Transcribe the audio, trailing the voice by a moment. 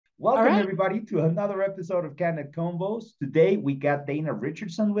All Welcome, right. everybody, to another episode of Candid Convos. Today, we got Dana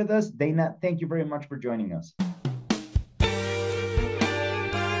Richardson with us. Dana, thank you very much for joining us.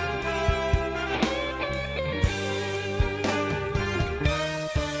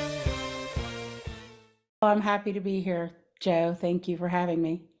 Well, I'm happy to be here, Joe. Thank you for having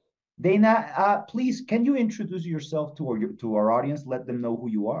me. Dana, please, can you introduce yourself to our audience? Let them know who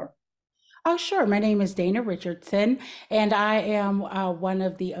you are. Oh, sure. My name is Dana Richardson, and I am one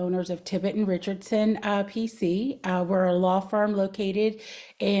of the owners of Tibbott Richardson PC. We're a law firm located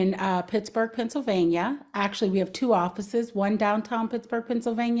in Pittsburgh, Pennsylvania. Actually, we have two offices, one downtown Pittsburgh,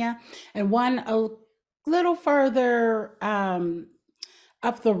 Pennsylvania, and one a little further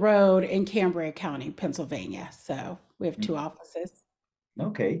up the road in Cambria County, Pennsylvania. So we have two offices.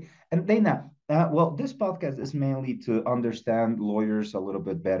 Okay. And Dana, well, this podcast is mainly to understand lawyers a little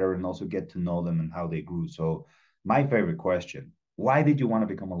bit better and also get to know them and how they grew. So, my favorite question, why did you want to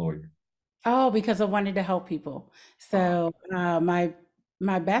become a lawyer? Oh, because I wanted to help people. Ah, So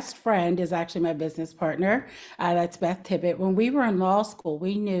my best friend is actually my business partner. That's Beth Tibbett. When we were in law school,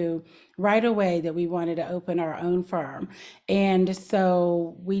 we knew right away that we wanted to open our own firm, and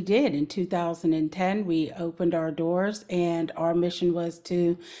so we did. In 2010, we opened our doors, and our mission was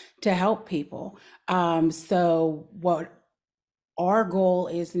to help people. So what our goal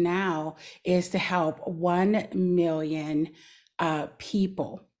is now is to help 1 million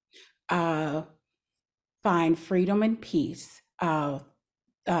people uh, find freedom and peace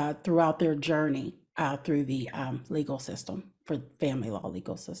throughout their journey through the legal system for family law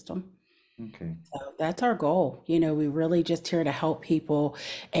legal system. okay. So that's our goal. We really just here to help people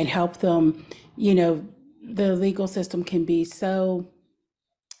and help them. You know, the legal system can be so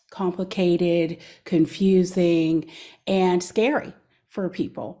complicated, confusing, and scary for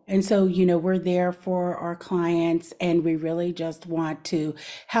people. And so, we're there for our clients and we really just want to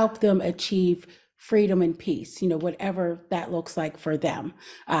help them achieve freedom and peace, whatever that looks like for them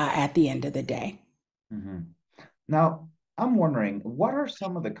at the end of the day. Mhm. Now, I'm wondering, what are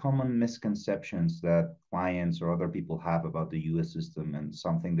some of the common misconceptions that clients or other people have about the US system and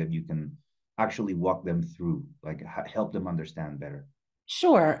something that you can actually walk them through, like help them understand better?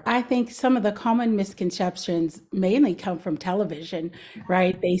 Sure. I think some of the common misconceptions mainly come from television,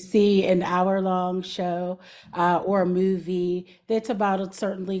 right? They see an hour-long show or a movie that's about a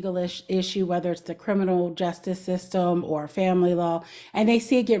certain legal issue, whether it's the criminal justice system or family law, and they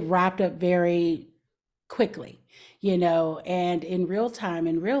see it get wrapped up very quickly. And in real time,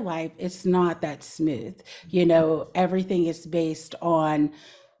 in real life, it's not that smooth. Everything is based on,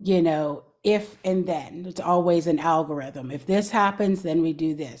 if and then. It's always an algorithm. If this happens, then we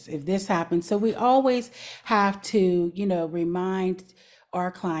do this. If this happens. So we always have to, remind our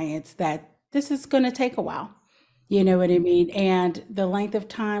clients that this is going to take a while. You know what I mean? And the length of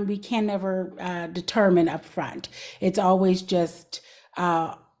time we can never determine upfront. It's always just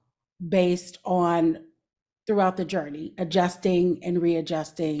based on throughout the journey, adjusting and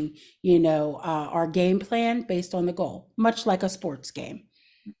readjusting, our game plan based on the goal, much like a sports game.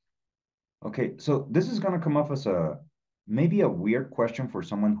 Okay, so this is going to come off as a maybe a weird question for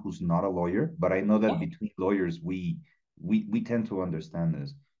someone who's not a lawyer, but I know that Yeah. between lawyers we tend to understand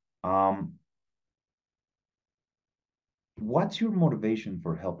this. Um, what's your motivation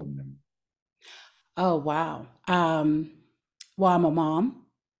for helping them? Oh, wow. Well, I'm a mom.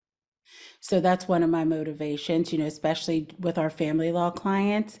 So that's one of my motivations, especially with our family law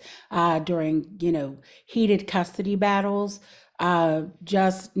clients during, heated custody battles.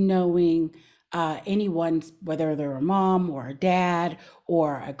 Just knowing anyone, whether they're a mom or a dad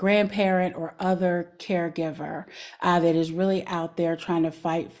or a grandparent or other caregiver that is really out there trying to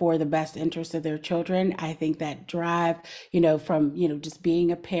fight for the best interest of their children. I think that drive, from, just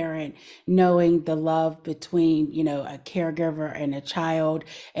being a parent, knowing the love between, a caregiver and a child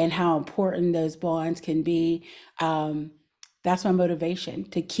and how important those bonds can be. That's my motivation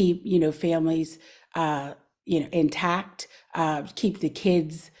to keep, families, intact, keep the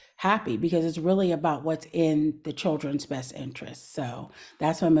kids happy because it's really about what's in the children's best interest. So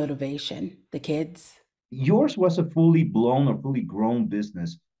that's my motivation, the kids. Yours was a fully blown or fully grown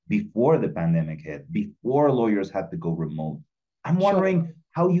business before the pandemic hit, before lawyers had to go remote. I'm Sure. wondering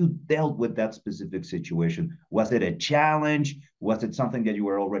how you dealt with that specific situation. Was it a challenge? Was it something that you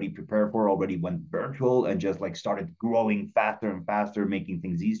were already prepared for, already went virtual and just like started growing faster and faster, making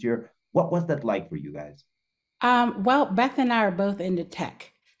things easier? What was that like for you guys? Well, Beth and I are both into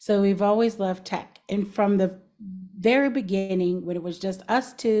tech. So we've always loved tech. And from the very beginning, when it was just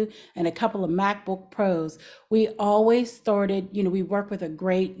us two and a couple of MacBook Pros, we always started, we work with a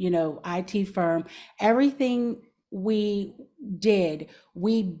great, IT firm. Everything we did,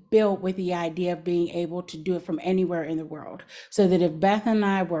 we built with the idea of being able to do it from anywhere in the world. So that if Beth and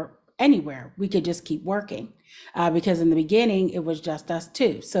I were anywhere, we could just keep working. Because in the beginning, it was just us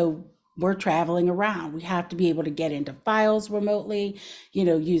two. So we're traveling around. We have to be able to get into files remotely,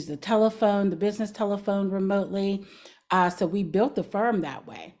 use the telephone, the business telephone remotely. So we built the firm that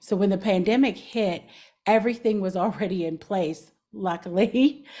way. So when the pandemic hit, everything was already in place,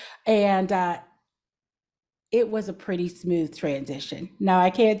 luckily. And it was a pretty smooth transition. Now, I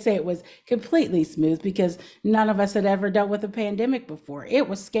can't say it was completely smooth because none of us had ever dealt with a pandemic before. It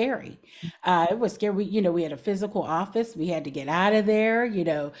was scary. It was scary. We had a physical office. We had to get out of there,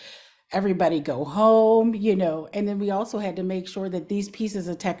 everybody go home, and then we also had to make sure that these pieces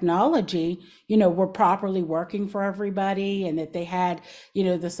of technology, were properly working for everybody and that they had,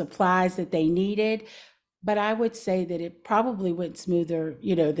 the supplies that they needed. But I would say that it probably went smoother,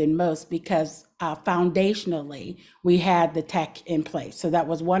 than most because foundationally we had the tech in place. So that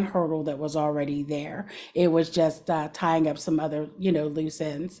was one hurdle that was already there. It was just tying up some other, loose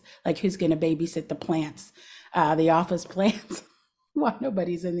ends, like who's going to babysit the plants, the office plants. Well,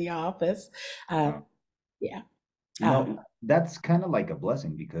 nobody's in the office. Uh, Wow. yeah. You Uh, know, that's kind of like a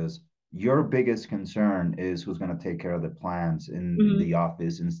blessing because your biggest concern is who's going to take care of the plants in mhm. the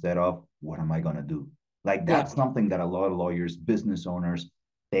office instead of what am I going to do? Like Yeah. that's something that a lot of lawyers, business owners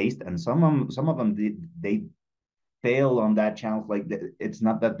faced, and some of them they fail on that challenge. Like it's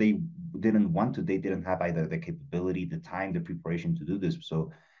not that they didn't want to, they didn't have either the capability, the time, the preparation to do this.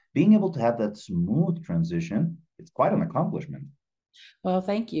 So being able to have that smooth transition, it's quite an accomplishment. Well,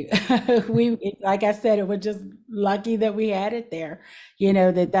 thank you. Like I said, it was just lucky that we had it there,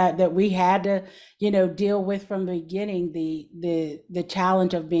 that we had to, deal with from the beginning, the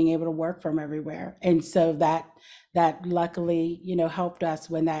challenge of being able to work from everywhere. And so that luckily, helped us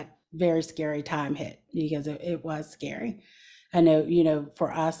when that very scary time hit because it was scary. I know,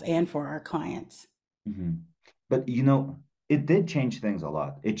 for us and for our clients. Mm-hmm. But it did change things a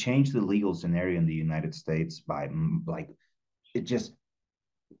lot. It changed the legal scenario in the United States by like it just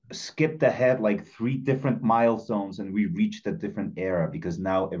skipped ahead like three different milestones and we reached a different era because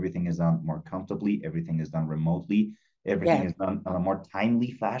now everything is done more comfortably, everything is done remotely, everything Yeah. is done on a more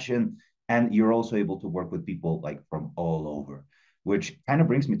timely fashion, and you're also able to work with people like from all over, which kind of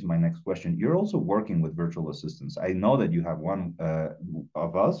brings me to my next question. You're also working with virtual assistants. I know that you have one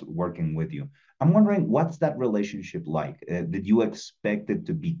of us working with you. I'm wondering, what's that relationship like? Did you expect it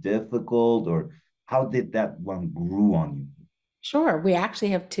to be difficult, or how did that one grew on you? Sure. We actually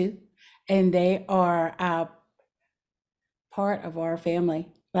have two, and they are part of our family.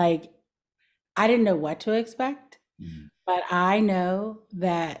 Like, I didn't know what to expect, Mhm. but I know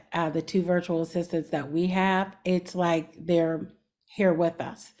that the two virtual assistants that we have, it's like they're here with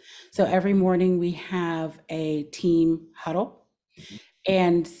us. So every morning we have a team huddle.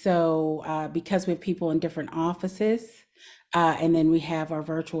 And so, because we have people in different offices, and then we have our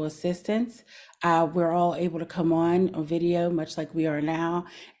virtual assistants, we're all able to come on video, much like we are now,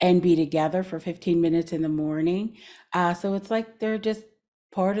 and be together for 15 minutes in the morning. So it's like they're just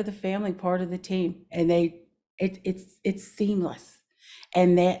part of the family, part of the team, and it's seamless.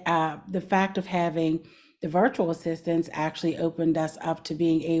 And that the fact of having the virtual assistants actually opened us up to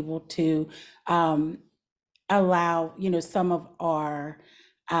being able to um, allow, some of our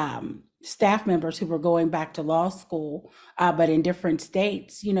staff members who were going back to law school, but in different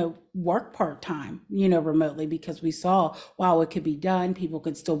states, work part-time, remotely because we saw, wow, it could be done. People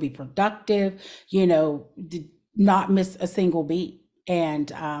could still be productive, did not miss a single beat.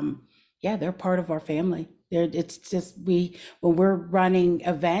 And yeah, they're part of our family. It's just when we're running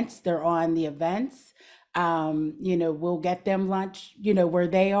events, they're on the events. We'll get them lunch, where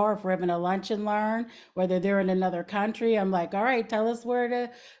they are. If we're having a lunch and learn, whether they're in another country, I'm like, all right, tell us where to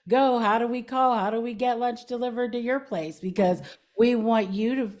go. How do we call? How do we get lunch delivered to your place? Because we want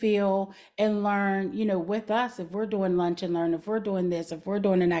you to feel and learn, with us. If we're doing lunch and learn, if we're doing this, if we're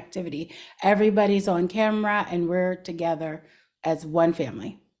doing an activity, everybody's on camera and we're together as one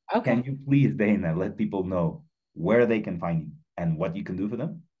family. Can Okay. you please, Dana, let people know where they can find you and what you can do for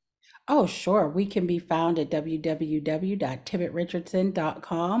them? Oh, sure. We can be found at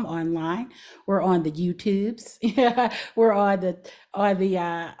www.tibbottrichardson.com online. We're on the YouTubes. Yeah, we're on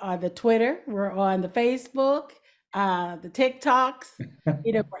the Twitter. We're on the Facebook, the TikToks.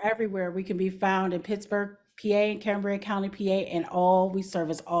 We're everywhere. We can be found in Pittsburgh, PA, and Cambria County, PA, and we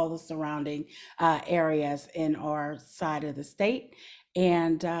service all the surrounding areas in our side of the state.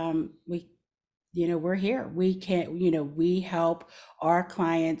 And we we're here. We can't, we help our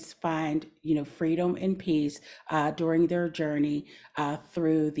clients find, freedom and peace during their journey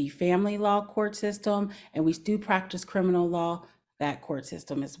through the family law court system. And we do practice criminal law, that court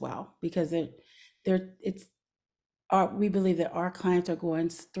system as well, because it's we believe that our clients are going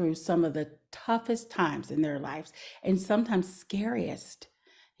through some of the toughest times in their lives and sometimes scariest,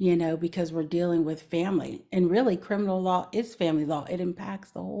 because we're dealing with family. And really, criminal law is family law, it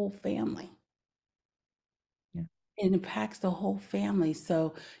impacts the whole family. Yeah. It impacts the whole family.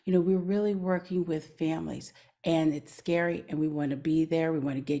 So, we're really working with families, and it's scary, and we want to be there. We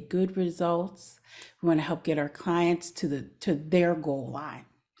want to get good results. We want to help get our clients to their goal line.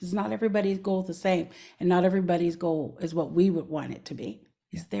 Because not everybody's goal is the same, and not everybody's goal is what we would want it to be.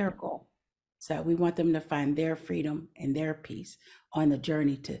 Yeah. It's their goal. So we want them to find their freedom and their peace on the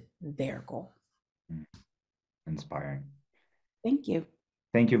journey to their goal. Inspiring. Thank you.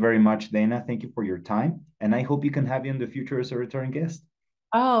 Thank you very much, Dana. Thank you for your time. And I hope you can have you in the future as a return guest.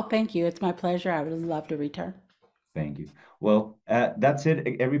 Oh, thank you. It's my pleasure. I would love to return. Thank you. Well, that's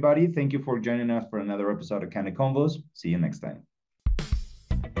it, everybody. Thank you for joining us for another episode of Candid Convos. See you next time.